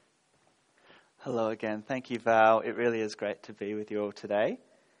Hello again. Thank you, Val. It really is great to be with you all today.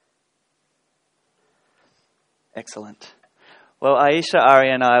 Excellent. Well, Aisha, Ari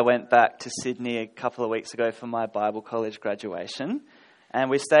and I went back to Sydney a couple of weeks ago for my Bible college graduation.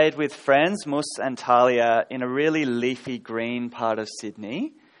 And we stayed with friends, Mus and Talia, in a really leafy green part of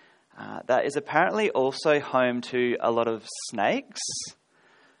Sydney. That is apparently also home to a lot of snakes,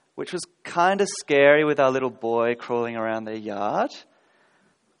 which was kind of scary with our little boy crawling around their yard.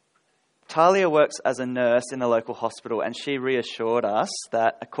 Talia works as a nurse in the local hospital, and she reassured us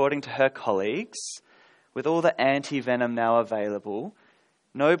that, according to her colleagues, with all the anti-venom now available,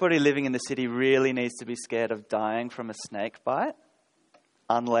 nobody living in the city really needs to be scared of dying from a snake bite,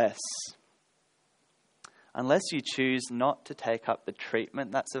 unless you choose not to take up the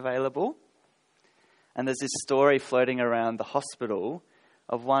treatment that's available. And there's this story floating around the hospital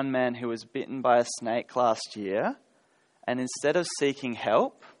of one man who was bitten by a snake last year, and instead of seeking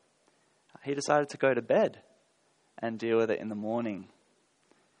help, he decided to go to bed and deal with it in the morning.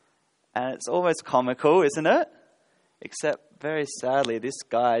 And it's almost comical, isn't it? Except, very sadly, this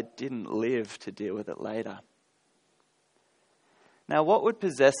guy didn't live to deal with it later. Now, what would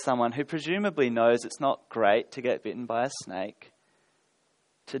possess someone who presumably knows it's not great to get bitten by a snake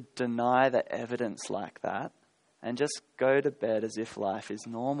to deny the evidence like that and just go to bed as if life is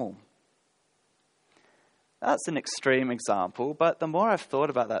normal? That's an extreme example, but the more I've thought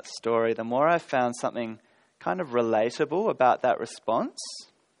about that story, the more I've found something kind of relatable about that response.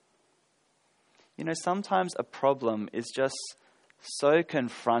 You know, sometimes a problem is just so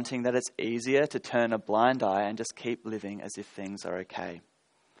confronting that it's easier to turn a blind eye and just keep living as if things are okay.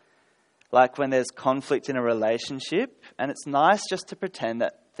 Like when there's conflict in a relationship, and it's nice just to pretend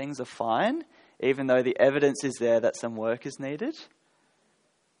that things are fine, even though the evidence is there that some work is needed.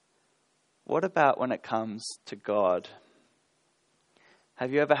 What about when it comes to God?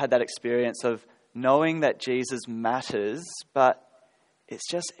 Have you ever had that experience of knowing that Jesus matters, but it's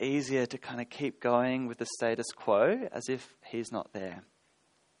just easier to kind of keep going with the status quo as if he's not there?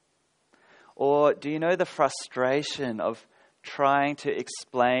 Or do you know the frustration of trying to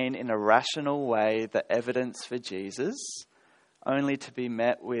explain in a rational way the evidence for Jesus, only to be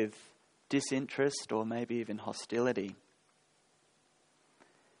met with disinterest or maybe even hostility?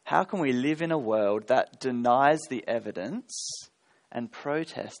 How can we live in a world that denies the evidence and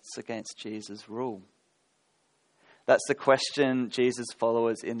protests against Jesus' rule? That's the question Jesus'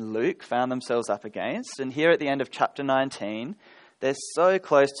 followers in Luke found themselves up against. And here at the end of chapter 19, they're so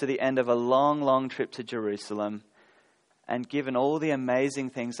close to the end of a long, long trip to Jerusalem. And given all the amazing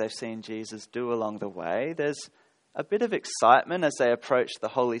things they've seen Jesus do along the way, there's a bit of excitement as they approach the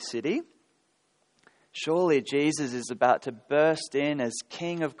holy city. Surely Jesus is about to burst in as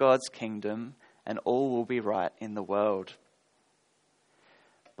King of God's kingdom, and all will be right in the world.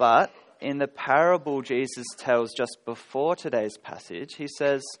 But in the parable Jesus tells just before today's passage, he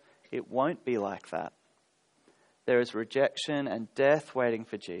says it won't be like that. There is rejection and death waiting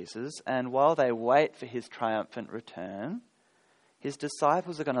for Jesus, and while they wait for his triumphant return, his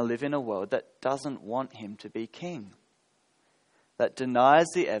disciples are going to live in a world that doesn't want him to be king, that denies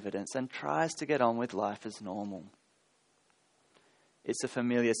the evidence and tries to get on with life as normal. It's a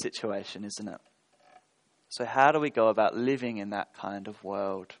familiar situation, isn't it? So how do we go about living in that kind of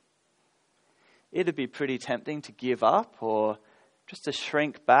world? It'd be pretty tempting to give up or just to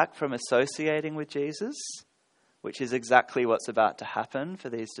shrink back from associating with Jesus, which is exactly what's about to happen for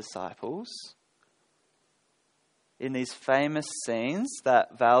these disciples. In these famous scenes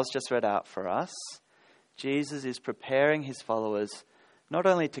that Val's just read out for us, Jesus is preparing his followers not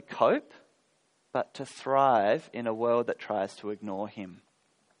only to cope, but to thrive in a world that tries to ignore him.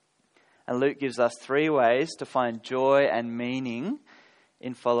 And Luke gives us 3 ways to find joy and meaning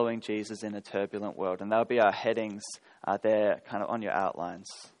in following Jesus in a turbulent world. And that'll be our headings there kind of on your outlines.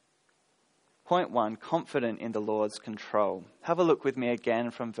 Point 1, confident in the Lord's control. Have a look with me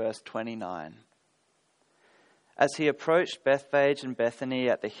again from verse 29. As he approached Bethphage and Bethany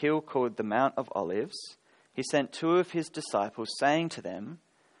at the hill called the Mount of Olives, he sent 2 of his disciples, saying to them,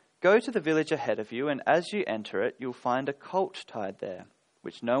 "Go to the village ahead of you, and as you enter it, you'll find a colt tied there,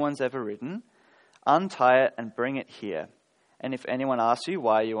 which no one's ever ridden. Untie it and bring it here. And if anyone asks you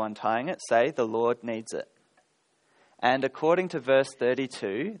why you're untying it, say, 'The Lord needs it.'" And according to verse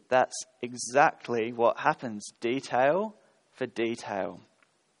 32, that's exactly what happens, detail for detail.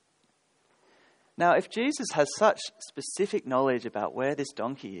 Now, if Jesus has such specific knowledge about where this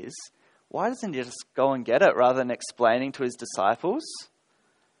donkey is, why doesn't he just go and get it rather than explaining to his disciples?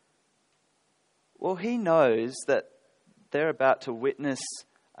 Well, he knows that they're about to witness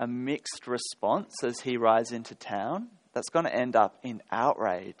a mixed response as he rides into town that's going to end up in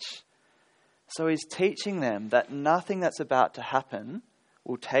outrage. So he's teaching them that nothing that's about to happen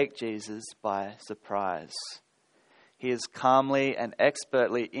will take Jesus by surprise. He is calmly and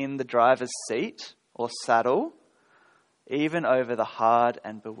expertly in the driver's seat or saddle, even over the hard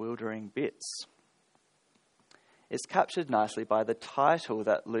and bewildering bits. It's captured nicely by the title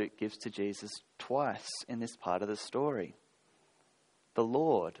that Luke gives to Jesus twice in this part of the story. The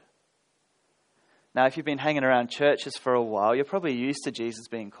Lord. Now, if you've been hanging around churches for a while, you're probably used to Jesus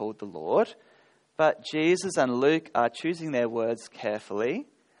being called the Lord. But Jesus and Luke are choosing their words carefully.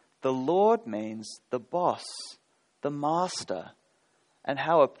 The Lord means the boss, the master, and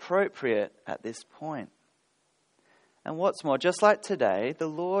how appropriate at this point. And what's more, just like today, the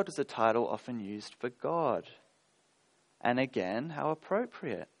Lord is a title often used for God. And again, how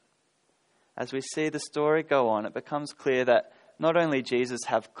appropriate. As we see the story go on, it becomes clear that not only Jesus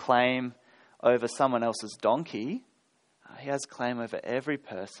have claim over someone else's donkey, he has claim over every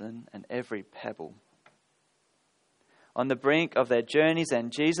person and every pebble. On the brink of their journey's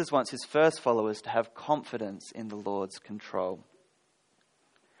end, Jesus wants his first followers to have confidence in the Lord's control.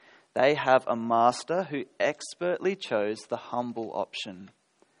 They have a master who expertly chose the humble option.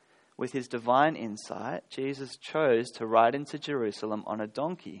 With his divine insight, Jesus chose to ride into Jerusalem on a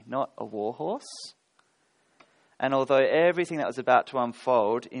donkey, not a war horse. And although everything that was about to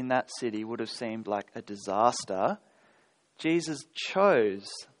unfold in that city would have seemed like a disaster, Jesus chose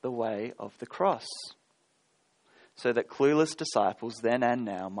the way of the cross so that clueless disciples then and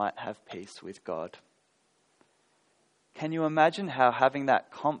now might have peace with God. Can you imagine how having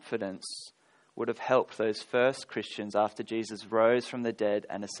that confidence would have helped those first Christians after Jesus rose from the dead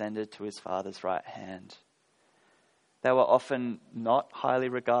and ascended to his Father's right hand? They were often not highly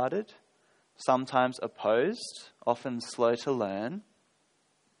regarded, sometimes opposed, often slow to learn.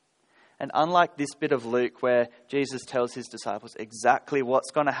 And unlike this bit of Luke where Jesus tells his disciples exactly what's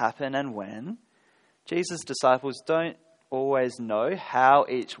going to happen and when, Jesus' disciples don't always know how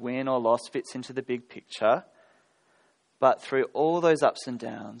each win or loss fits into the big picture. But through all those ups and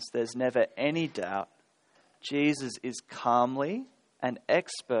downs, there's never any doubt Jesus is calmly and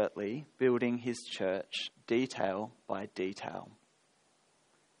expertly building his church detail by detail.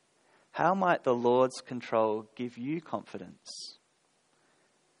 How might the Lord's control give you confidence?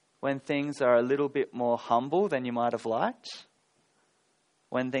 When things are a little bit more humble than you might have liked?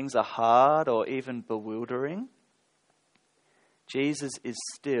 When things are hard or even bewildering? Jesus is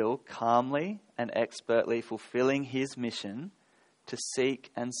still calmly and expertly fulfilling his mission to seek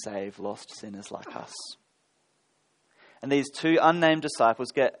and save lost sinners like us. And these two unnamed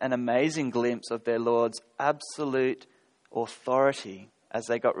disciples get an amazing glimpse of their Lord's absolute authority as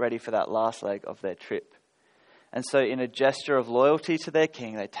they got ready for that last leg of their trip. And so in a gesture of loyalty to their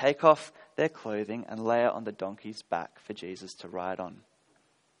king, they take off their clothing and lay it on the donkey's back for Jesus to ride on.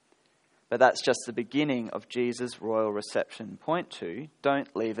 But that's just the beginning of Jesus' royal reception. Point 2,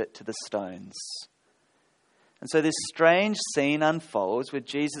 don't leave it to the stones. And so this strange scene unfolds with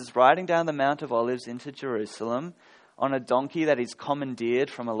Jesus riding down the Mount of Olives into Jerusalem on a donkey that he's commandeered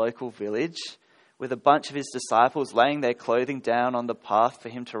from a local village, with a bunch of his disciples laying their clothing down on the path for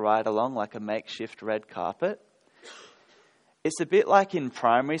him to ride along like a makeshift red carpet. It's a bit like in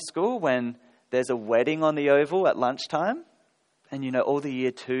primary school when there's a wedding on the oval at lunchtime. And, you know, all the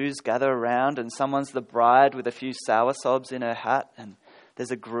year twos gather around and someone's the bride with a few soursobs in her hat and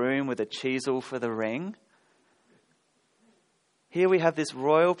there's a groom with a cheesel for the ring. Here we have this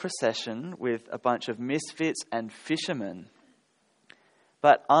royal procession with a bunch of misfits and fishermen.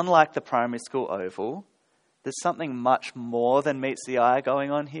 But unlike the primary school oval, there's something much more than meets the eye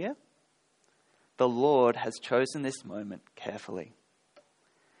going on here. The Lord has chosen this moment carefully.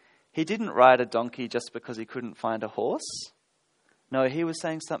 He didn't ride a donkey just because he couldn't find a horse. No, he was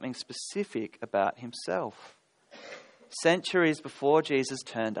saying something specific about himself. Centuries before Jesus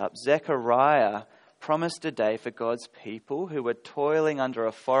turned up, Zechariah promised a day for God's people who were toiling under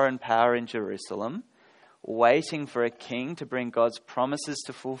a foreign power in Jerusalem, waiting for a king to bring God's promises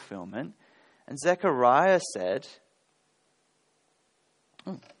to fulfillment. And Zechariah said,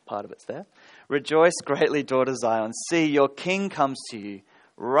 part of it's there, "Rejoice greatly, daughter Zion. See, your king comes to you,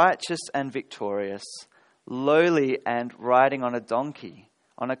 righteous and victorious, lowly and riding on a donkey,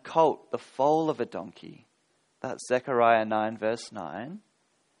 on a colt, the foal of a donkey." That's Zechariah 9 verse 9.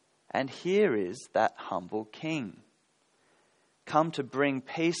 And here is that humble king, come to bring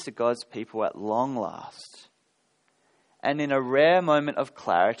peace to God's people at long last. And in a rare moment of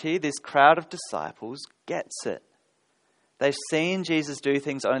clarity, this crowd of disciples gets it. They've seen Jesus do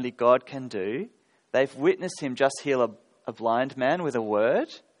things only God can do. They've witnessed him just heal a blind man with a word.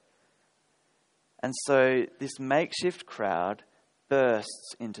 And so this makeshift crowd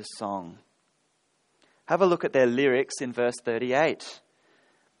bursts into song. Have a look at their lyrics in verse 38.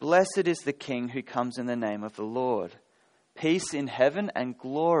 Blessed is the King who comes in the name of the Lord. Peace in heaven and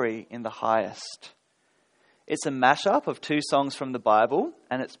glory in the highest. It's a mashup of two songs from the Bible,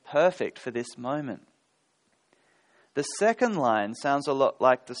 and it's perfect for this moment. The second line sounds a lot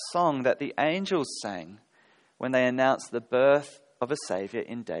like the song that the angels sang when they announced the birth of a Saviour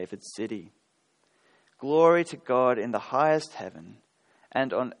in David's city. Glory to God in the highest heaven,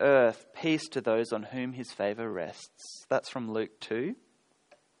 and on earth peace to those on whom his favour rests. That's from Luke 2.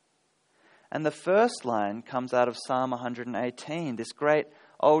 And the first line comes out of Psalm 118, this great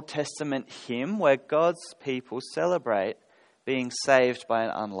Old Testament hymn where God's people celebrate being saved by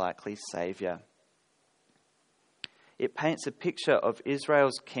an unlikely Saviour. It paints a picture of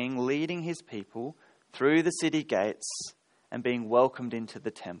Israel's king leading his people through the city gates and being welcomed into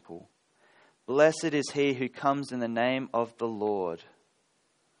the temple. Blessed is he who comes in the name of the Lord.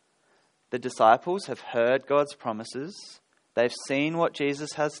 The disciples have heard God's promises. They've seen what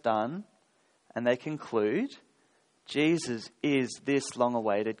Jesus has done, and they conclude, Jesus is this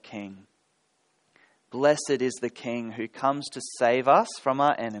long-awaited King. Blessed is the King who comes to save us from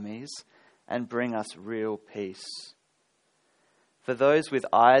our enemies and bring us real peace. For those with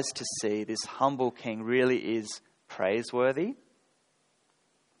eyes to see, this humble King really is praiseworthy,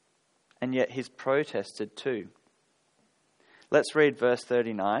 and yet he's protested too. Let's read verse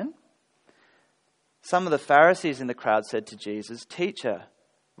 39. Some of the Pharisees in the crowd said to Jesus, "Teacher,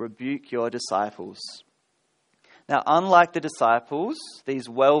 rebuke your disciples." Now, unlike the disciples, these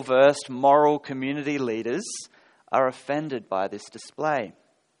well-versed moral community leaders are offended by this display.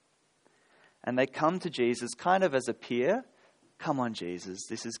 And they come to Jesus kind of as a peer. Come on, Jesus,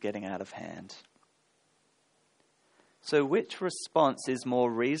 this is getting out of hand. So which response is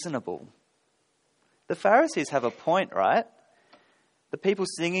more reasonable? The Pharisees have a point, right? The people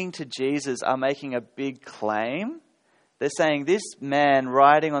singing to Jesus are making a big claim. They're saying this man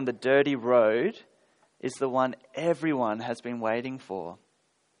riding on the dirty road is the one everyone has been waiting for.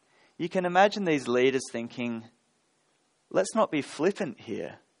 You can imagine these leaders thinking, let's not be flippant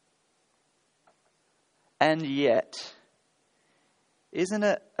here. And yet, isn't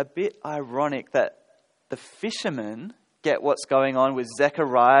it a bit ironic that the fishermen get what's going on with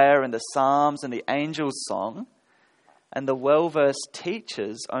Zechariah and the Psalms and the angels' song, and the well-versed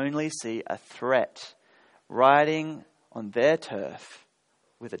teachers only see a threat riding on their turf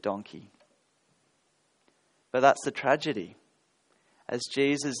with a donkey? But that's the tragedy. As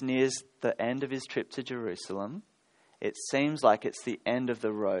Jesus nears the end of his trip to Jerusalem, it seems like it's the end of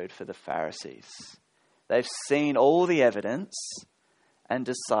the road for the Pharisees. They've seen all the evidence and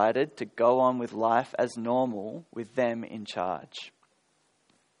decided to go on with life as normal with them in charge.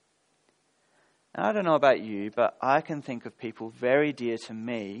 Now, I don't know about you, but I can think of people very dear to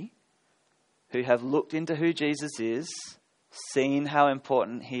me who have looked into who Jesus is, seen how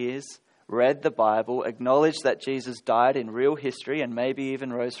important he is, read the Bible, acknowledged that Jesus died in real history and maybe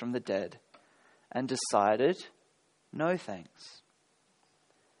even rose from the dead, and decided, no thanks.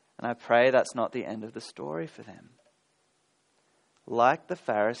 And I pray that's not the end of the story for them. Like the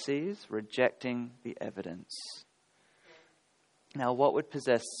Pharisees, rejecting the evidence. Now, what would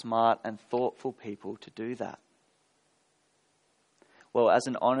possess smart and thoughtful people to do that? Well, as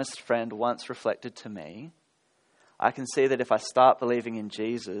an honest friend once reflected to me, I can see that if I start believing in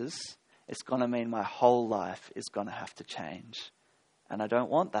Jesus, it's going to mean my whole life is going to have to change. And I don't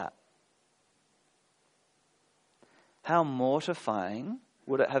want that. How mortifying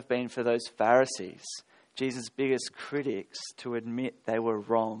would it have been for those Pharisees, Jesus' biggest critics, to admit they were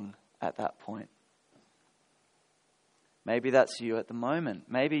wrong at that point? Maybe that's you at the moment.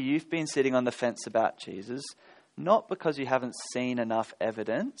 Maybe you've been sitting on the fence about Jesus, not because you haven't seen enough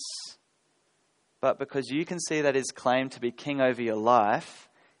evidence, but because you can see that his claim to be king over your life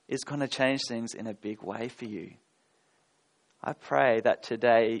is going to change things in a big way for you. I pray that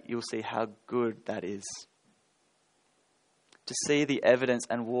today you'll see how good that is. To see the evidence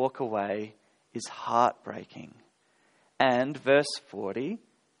and walk away is heartbreaking. And verse 40,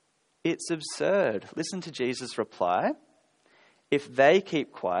 it's absurd. Listen to Jesus' reply. If they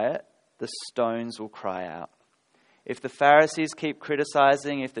keep quiet, the stones will cry out. If the Pharisees keep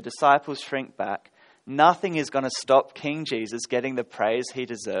criticizing, if the disciples shrink back, nothing is going to stop King Jesus getting the praise he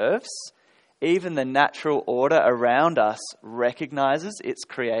deserves. Even the natural order around us recognizes its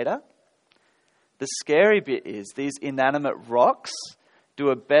creator. The scary bit is these inanimate rocks do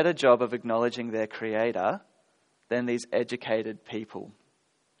a better job of acknowledging their creator than these educated people.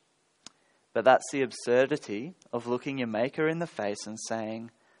 But that's the absurdity of looking your maker in the face and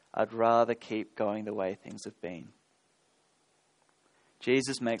saying, I'd rather keep going the way things have been.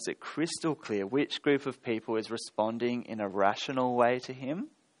 Jesus makes it crystal clear which group of people is responding in a rational way to him.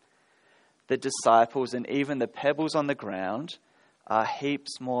 The disciples and even the pebbles on the ground are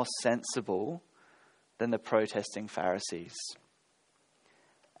heaps more sensible than the protesting Pharisees.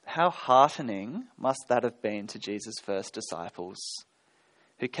 How heartening must that have been to Jesus' first disciples,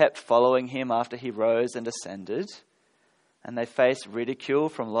 who kept following him after he rose and ascended, and they faced ridicule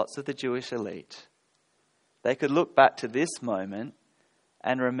from lots of the Jewish elite. They could look back to this moment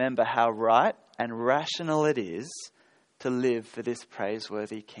and remember how right and rational it is to live for this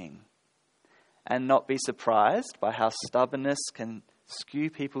praiseworthy king, and not be surprised by how stubbornness can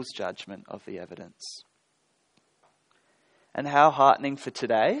skew people's judgment of the evidence. And how heartening for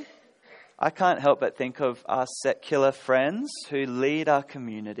today. I can't help but think of our secular friends who lead our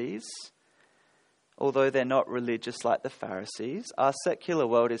communities. Although they're not religious like the Pharisees, our secular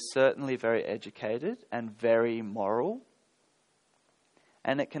world is certainly very educated and very moral.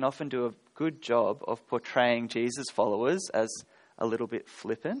 And it can often do a good job of portraying Jesus' followers as a little bit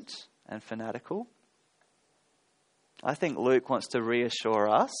flippant and fanatical. I think Luke wants to reassure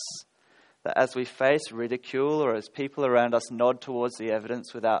us that as we face ridicule or as people around us nod towards the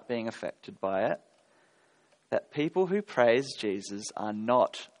evidence without being affected by it, that people who praise Jesus are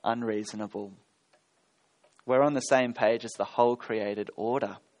not unreasonable. We're on the same page as the whole created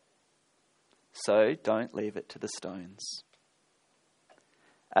order. So don't leave it to the stones.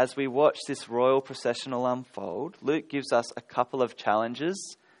 As we watch this royal processional unfold, Luke gives us a couple of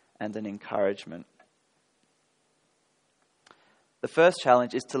challenges and an encouragement. The first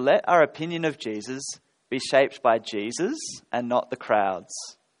challenge is to let our opinion of Jesus be shaped by Jesus and not the crowds.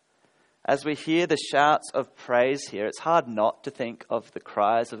 As we hear the shouts of praise here, it's hard not to think of the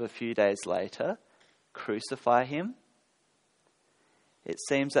cries of a few days later, "Crucify him." It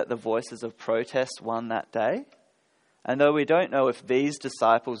seems that the voices of protest won that day. And though we don't know if these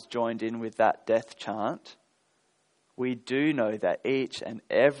disciples joined in with that death chant, we do know that each and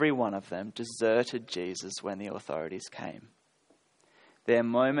every one of them deserted Jesus when the authorities came. Their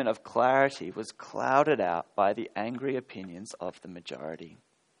moment of clarity was clouded out by the angry opinions of the majority.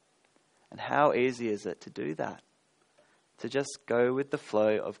 And how easy is it to do that? To just go with the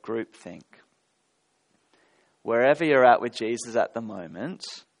flow of groupthink. Wherever you're at with Jesus at the moment,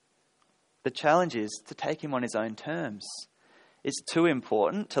 the challenge is to take him on his own terms. It's too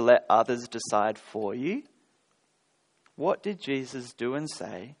important to let others decide for you. What did Jesus do and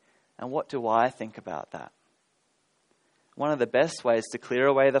say, and what do I think about that? One of the best ways to clear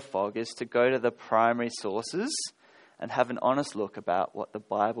away the fog is to go to the primary sources and have an honest look about what the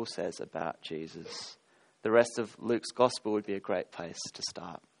Bible says about Jesus. The rest of Luke's gospel would be a great place to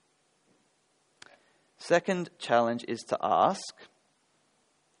start. Second challenge is to ask,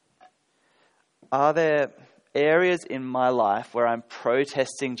 are there areas in my life where I'm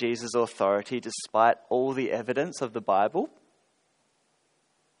protesting Jesus' authority despite all the evidence of the Bible?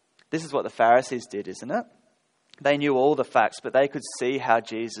 This is what the Pharisees did, isn't it? They knew all the facts, but they could see how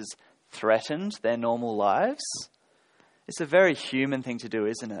Jesus threatened their normal lives. It's a very human thing to do,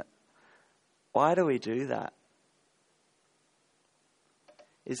 isn't it? Why do we do that?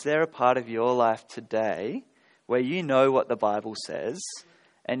 Is there a part of your life today where you know what the Bible says,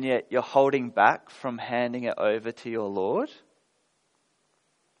 and yet you're holding back from handing it over to your Lord?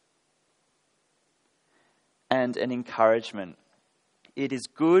 And an encouragement. It is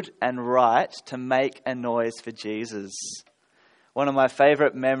good and right to make a noise for Jesus. One of my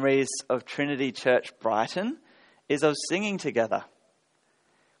favourite memories of Trinity Church Brighton is of singing together.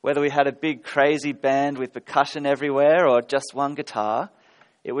 Whether we had a big crazy band with percussion everywhere or just one guitar,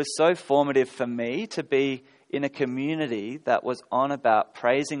 it was so formative for me to be in a community that was on about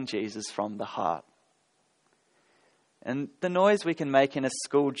praising Jesus from the heart. And the noise we can make in a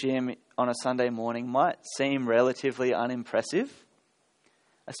school gym on a Sunday morning might seem relatively unimpressive,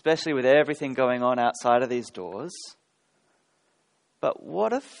 especially with everything going on outside of these doors. But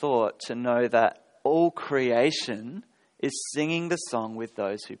what a thought to know that all creation is singing the song with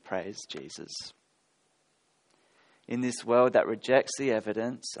those who praise Jesus. In this world that rejects the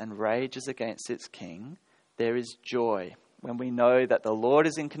evidence and rages against its king, there is joy when we know that the Lord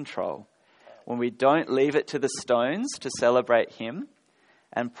is in control, when we don't leave it to the stones to celebrate him,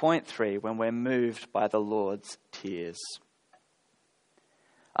 and point 3, when we're moved by the Lord's tears.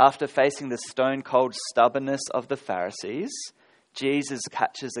 After facing the stone-cold stubbornness of the Pharisees, Jesus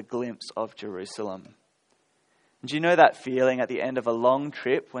catches a glimpse of Jerusalem. Do you know that feeling at the end of a long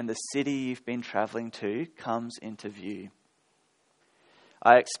trip when the city you've been travelling to comes into view?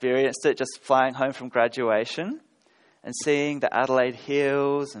 I experienced it just flying home from graduation and seeing the Adelaide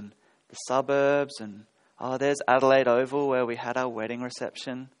Hills and the suburbs and Oh, there's Adelaide Oval where we had our wedding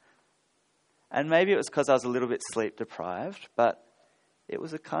reception. And maybe it was because I was a little bit sleep deprived, but it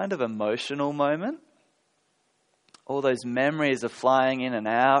was a kind of emotional moment. All those memories of flying in and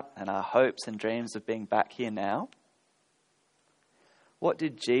out and our hopes and dreams of being back here now. What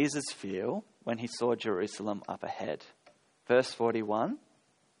did Jesus feel when he saw Jerusalem up ahead? Verse 41.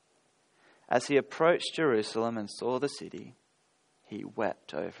 As he approached Jerusalem and saw the city, he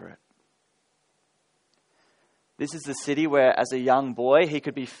wept over it. This is the city where, as a young boy, he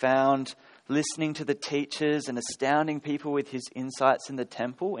could be found listening to the teachers and astounding people with his insights in the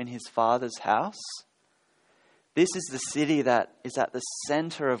temple in his father's house. This is the city that is at the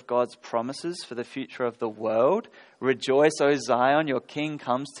center of God's promises for the future of the world. Rejoice, O Zion, your king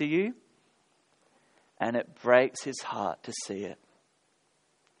comes to you. And it breaks his heart to see it.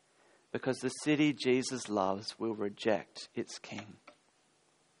 Because the city Jesus loves will reject its king.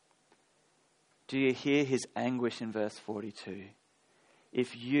 Do you hear his anguish in verse 42?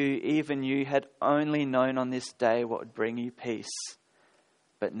 If you, even you, had only known on this day what would bring you peace,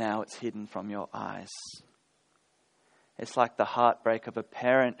 but now it's hidden from your eyes. It's like the heartbreak of a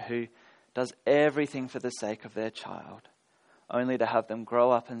parent who does everything for the sake of their child, only to have them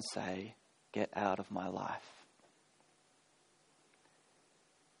grow up and say, "Get out of my life."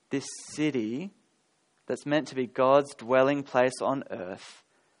 This city that's meant to be God's dwelling place on earth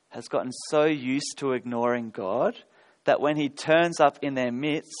has gotten so used to ignoring God that when he turns up in their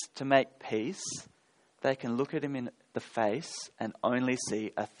midst to make peace, they can look at him in the face and only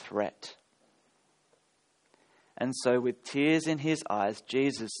see a threat. And so with tears in his eyes,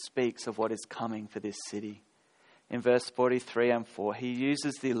 Jesus speaks of what is coming for this city. In verse 43 and 4, he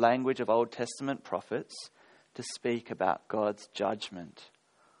uses the language of Old Testament prophets to speak about God's judgment,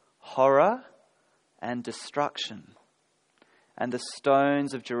 horror and destruction. And the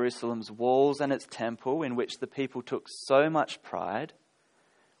stones of Jerusalem's walls and its temple, in which the people took so much pride,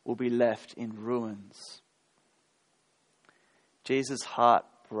 will be left in ruins. Jesus' heart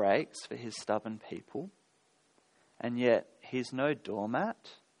breaks for his stubborn people, and yet he's no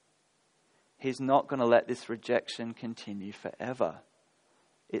doormat. He's not going to let this rejection continue forever.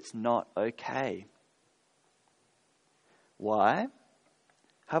 It's not okay. Why?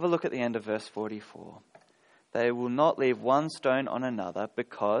 Have a look at the end of verse 44. They will not leave one stone on another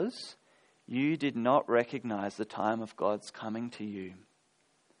because you did not recognize the time of God's coming to you.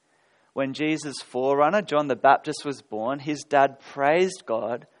 When Jesus' forerunner, John the Baptist, was born, his dad praised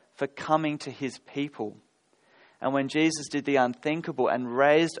God for coming to his people. And when Jesus did the unthinkable and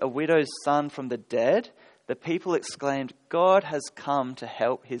raised a widow's son from the dead, the people exclaimed, "God has come to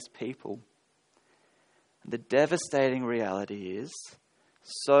help his people." And the devastating reality is,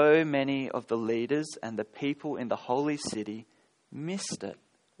 so many of the leaders and the people in the holy city missed it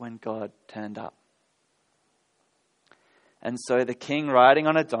when God turned up. And so the king riding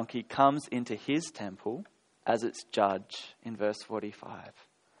on a donkey comes into his temple as its judge in verse 45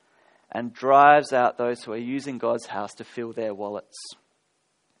 and drives out those who are using God's house to fill their wallets.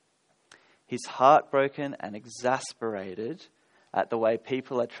 He's heartbroken and exasperated at the way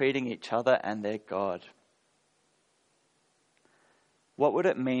people are treating each other and their God. What would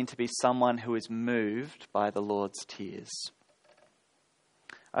it mean to be someone who is moved by the Lord's tears?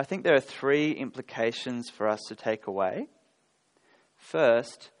 I think there are 3 implications for us to take away.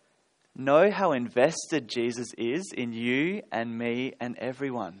 First, know how invested Jesus is in you and me and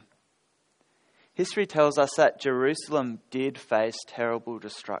everyone. History tells us that Jerusalem did face terrible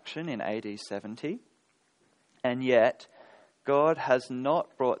destruction in AD 70, and yet God has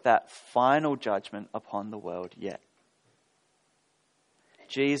not brought that final judgment upon the world yet.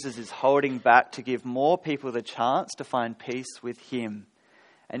 Jesus is holding back to give more people the chance to find peace with him.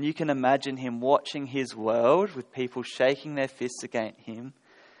 And you can imagine him watching his world with people shaking their fists against him,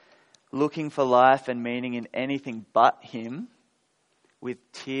 looking for life and meaning in anything but him, with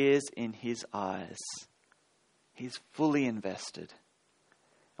tears in his eyes. He's fully invested.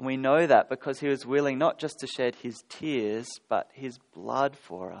 And we know that because he was willing not just to shed his tears, but his blood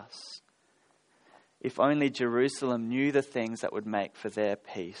for us. If only Jerusalem knew the things that would make for their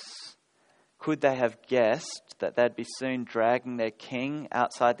peace. Could they have guessed that they'd be soon dragging their king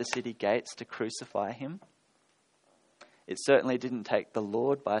outside the city gates to crucify him? It certainly didn't take the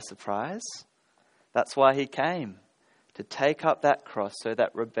Lord by surprise. That's why he came, to take up that cross so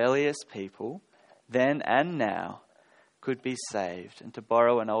that rebellious people, then and now, could be saved. And to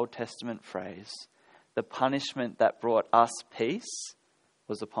borrow an Old Testament phrase, the punishment that brought us peace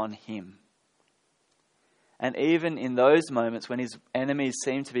was upon him. And even in those moments when his enemies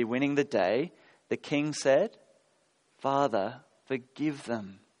seemed to be winning the day, the king said, "Father, forgive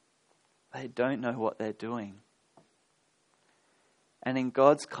them. They don't know what they're doing. And in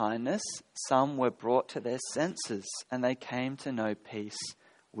God's kindness, some were brought to their senses and they came to know peace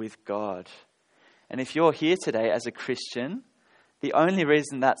with God. And if you're here today as a Christian, the only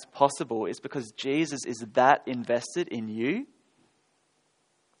reason that's possible is because Jesus is that invested in you.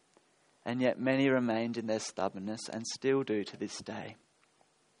 And yet many remained in their stubbornness and still do to this day.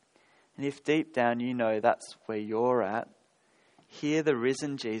 And if deep down you know that's where you're at, hear the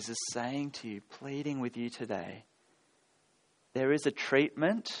risen Jesus saying to you, pleading with you today, there is a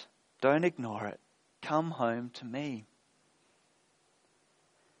treatment, don't ignore it. Come home to me.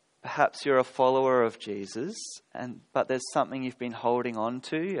 Perhaps you're a follower of Jesus, but there's something you've been holding on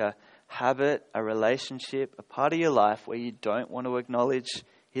to, a habit, a relationship, a part of your life where you don't want to acknowledge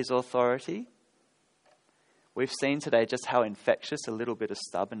his authority. We've seen today just how infectious a little bit of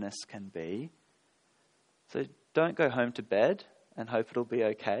stubbornness can be. So don't go home to bed and hope it'll be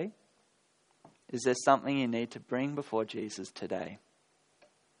okay. Is there something you need to bring before Jesus today?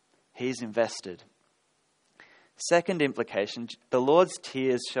 He's invested. Second implication, the Lord's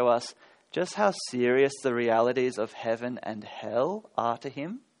tears show us just how serious the realities of heaven and hell are to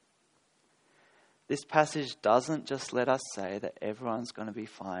him. This passage doesn't just let us say that everyone's going to be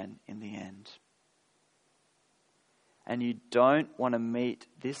fine in the end. And you don't want to meet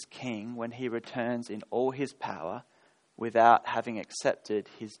this king when he returns in all his power without having accepted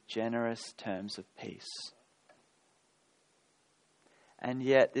his generous terms of peace. And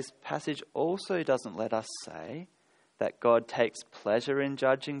yet this passage also doesn't let us say that God takes pleasure in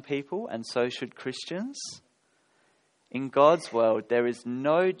judging people, and so should Christians. In God's world, there is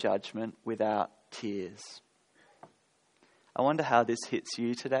no judgment without tears. I wonder how this hits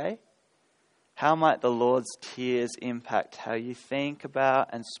you today. How might the Lord's tears impact how you think about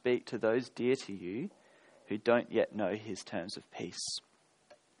and speak to those dear to you who don't yet know his terms of peace?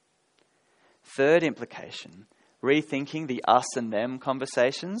 Third implication, rethinking the us and them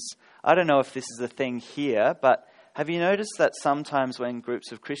conversations. I don't know if this is a thing here, but have you noticed that sometimes when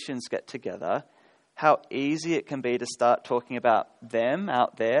groups of Christians get together, how easy it can be to start talking about them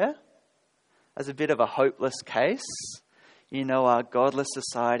out there as a bit of a hopeless case? You know, our godless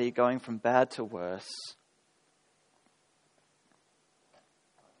society going from bad to worse.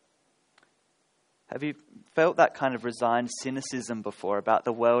 Have you felt that kind of resigned cynicism before about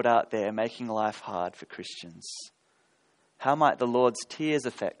the world out there making life hard for Christians? How might the Lord's tears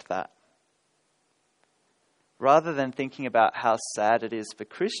affect that? Rather than thinking about how sad it is for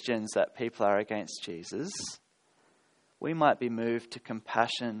Christians that people are against Jesus, we might be moved to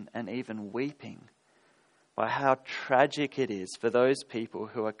compassion and even weeping by how tragic it is for those people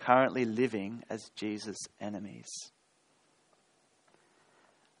who are currently living as Jesus' enemies.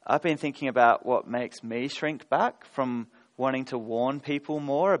 I've been thinking about what makes me shrink back from wanting to warn people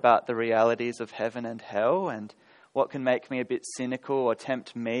more about the realities of heaven and hell, and what can make me a bit cynical or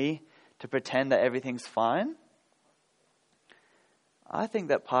tempt me to pretend that everything's fine. I think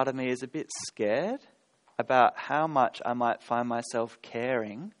that part of me is a bit scared about how much I might find myself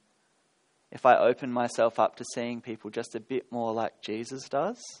caring if I open myself up to seeing people just a bit more like Jesus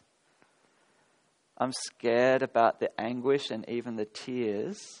does. I'm scared about the anguish and even the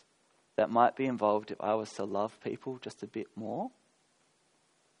tears that might be involved if I was to love people just a bit more.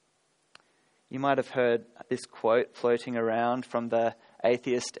 You might have heard this quote floating around from the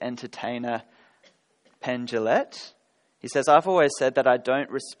atheist entertainer Penn Jillette. He says, "I've always said that I don't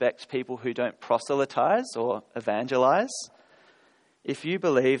respect people who don't proselytize or evangelize. If you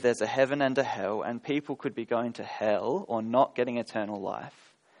believe there's a heaven and a hell and people could be going to hell or not getting eternal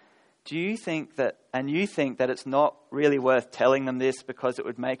life, do you think that it's not really worth telling them this because it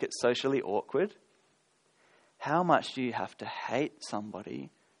would make it socially awkward? How much do you have to hate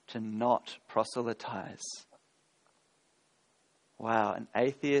somebody to not proselytize?" Wow, an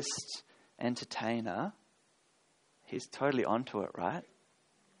atheist entertainer, he's totally onto it, right?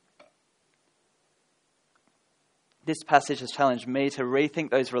 This passage has challenged me to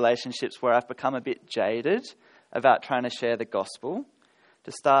rethink those relationships where I've become a bit jaded about trying to share the gospel,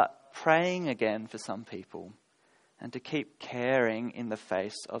 to start praying again for some people, and to keep caring in the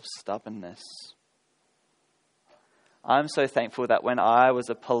face of stubbornness. I'm so thankful that when I was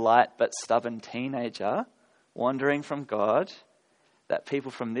a polite but stubborn teenager, wandering from God, that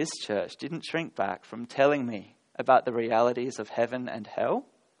people from this church didn't shrink back from telling me about the realities of heaven and hell.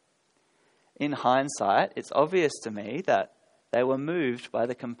 In hindsight, it's obvious to me that they were moved by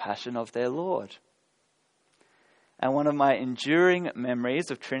the compassion of their Lord. And one of my enduring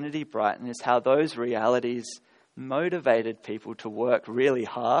memories of Trinity Brighton is how those realities motivated people to work really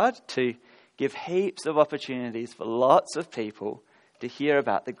hard, to give heaps of opportunities for lots of people to hear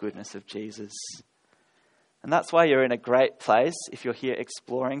about the goodness of Jesus. And that's why you're in a great place if you're here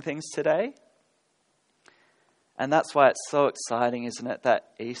exploring things today. And that's why it's so exciting, isn't it, that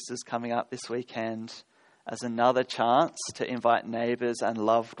Easter's coming up this weekend as another chance to invite neighbours and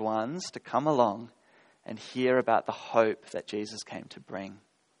loved ones to come along and hear about the hope that Jesus came to bring.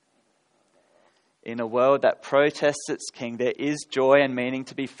 In a world that protests its king, there is joy and meaning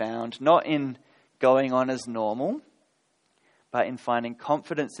to be found, not in going on as normal, but in finding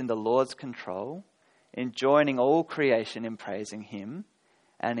confidence in the Lord's control, in joining all creation in praising him,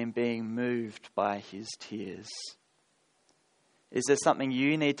 and in being moved by his tears. Is there something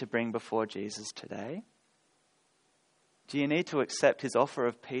you need to bring before Jesus today? Do you need to accept his offer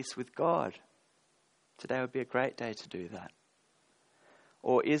of peace with God? Today would be a great day to do that.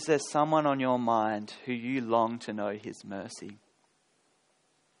 Or is there someone on your mind who you long to know his mercy?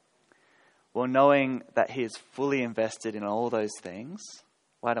 Well, knowing that he is fully invested in all those things,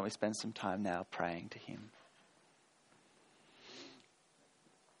 why don't we spend some time now praying to him?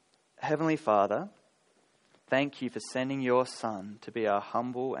 Heavenly Father, thank you for sending your Son to be our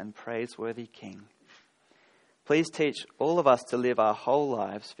humble and praiseworthy King. Please teach all of us to live our whole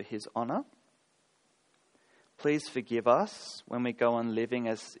lives for his honour. Please forgive us when we go on living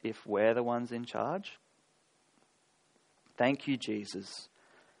as if we're the ones in charge. Thank you, Jesus,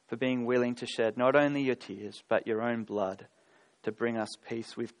 for being willing to shed not only your tears, but your own blood to bring us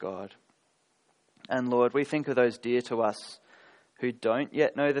peace with God. And Lord, we think of those dear to us who don't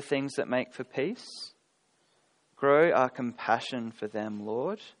yet know the things that make for peace. Grow our compassion for them,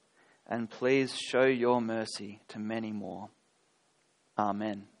 Lord, and please show your mercy to many more.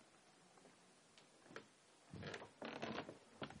 Amen.